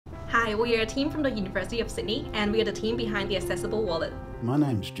Hi, we are a team from the University of Sydney and we are the team behind the Accessible Wallet. My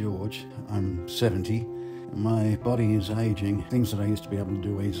name's George. I'm 70. My body is aging. Things that I used to be able to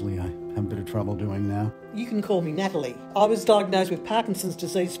do easily, I have a bit of trouble doing now. You can call me Natalie. I was diagnosed with Parkinson's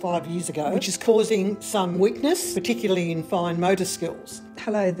disease 5 years ago, which is causing some weakness, particularly in fine motor skills.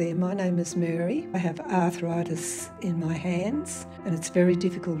 Hello there, my name is Mary. I have arthritis in my hands and it's very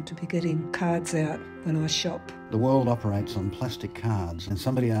difficult to be getting cards out when I shop. The world operates on plastic cards and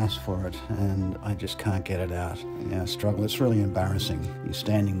somebody asks for it and I just can't get it out. I struggle. It's really embarrassing. You're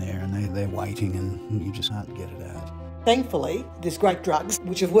standing there and they're waiting and you just can't get it out. Thankfully, there's great drugs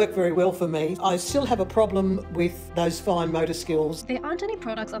which have worked very well for me. I still have a problem with those fine motor skills. There aren't any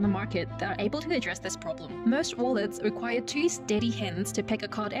products on the market that are able to address this problem. Most wallets require 2 steady hands to pick a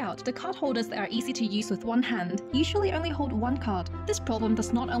card out. The card holders that are easy to use with one hand usually only hold one card. This problem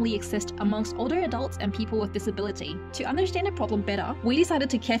does not only exist amongst older adults and people with disability. To understand the problem better, we decided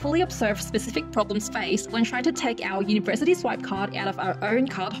to carefully observe specific problems faced when trying to take our university swipe card out of our own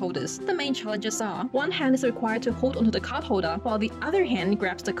card holders. The main challenges are: one hand is required to hold onto the card holder while the other hand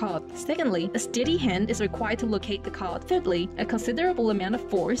grabs the card. Secondly, a steady hand is required to locate the card. Thirdly, a considerable amount of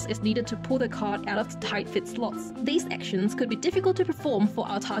force is needed to pull the card out of the tight-fit slots. These actions could be difficult to perform for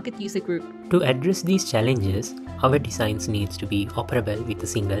our target user group. To address these challenges, our designs needs to be operable with a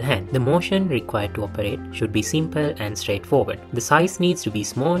single hand. The motion required to operate should be simple and straightforward. The size needs to be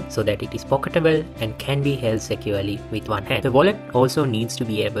small so that it is pocketable and can be held securely with one hand. The wallet also needs to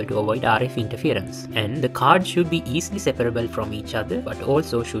be able to avoid RF interference, and the card should be easily separable from each other but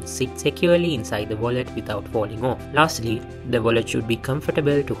also should sit securely inside the wallet without falling off. Lastly, the wallet should be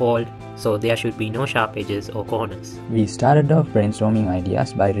comfortable to hold, so there should be no sharp edges or corners. We started off brainstorming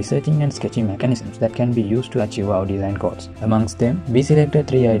ideas by researching and sketching mechanisms that can be used to achieve our design goals. Amongst them, we selected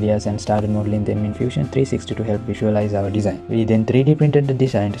 3 ideas and started modeling them in Fusion 360 to help visualize our design. We then 3D printed the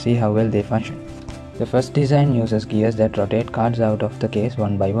design to see how well they function. The first design uses gears that rotate cards out of the case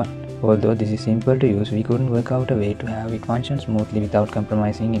one by one. Although this is simple to use, we couldn't work out a way to have it function smoothly without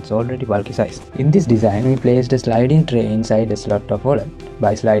compromising its already bulky size. In this design, we placed a sliding tray inside a slot of wallet.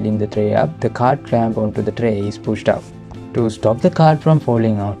 By sliding the tray up, the card clamp onto the tray is pushed out. To stop the card from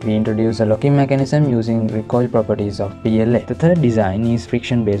falling out, we introduce a locking mechanism using recoil properties of PLA. The third design is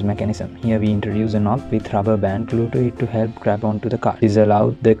friction-based mechanism. Here we introduce a knob with rubber band glued to it to help grab onto the card. This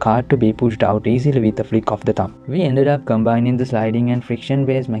allows the card to be pushed out easily with a flick of the thumb. We ended up combining the sliding and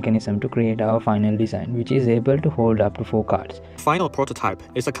friction-based mechanism to create our final design, which is able to hold up to 4 cards. Final prototype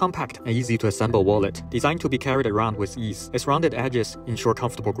is a compact and easy to assemble wallet, designed to be carried around with ease. Its rounded edges ensure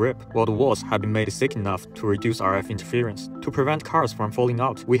comfortable grip, while the walls have been made thick enough to reduce RF interference. To prevent cards from falling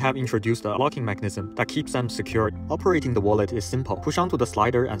out, we have introduced a locking mechanism that keeps them secured. Operating the wallet is simple. Push onto the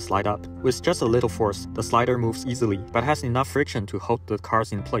slider and slide up. With just a little force, the slider moves easily, but has enough friction to hold the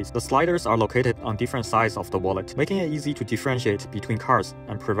cards in place. The sliders are located on different sides of the wallet, making it easy to differentiate between cards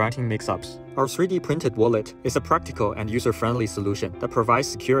and preventing mix-ups. Our 3D printed wallet is a practical and user-friendly solution that provides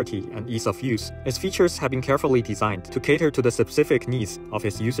security and ease of use. Its features have been carefully designed to cater to the specific needs of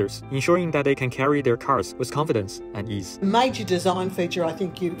its users, ensuring that they can carry their cards with confidence and ease. Major design feature, I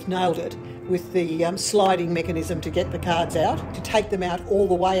think you've nailed it, with the sliding mechanism to get the cards out, to take them out all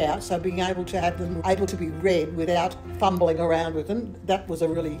the way out, so being able to have them able to be read without fumbling around with them. That was a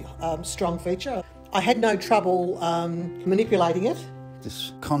really strong feature. I had no trouble manipulating it.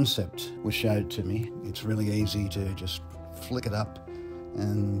 This concept was showed to me. It's really easy to just flick it up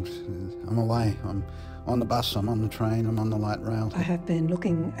and I'm away. I'm on the bus, I'm on the train, I'm on the light rail. I have been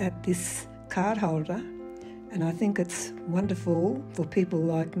looking at this card holder and I think it's wonderful for people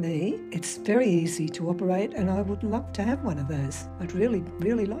like me. It's very easy to operate and I would love to have one of those. I'd really,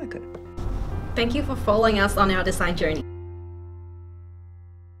 really like it. Thank you for following us on our design journey.